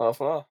 Au revoir.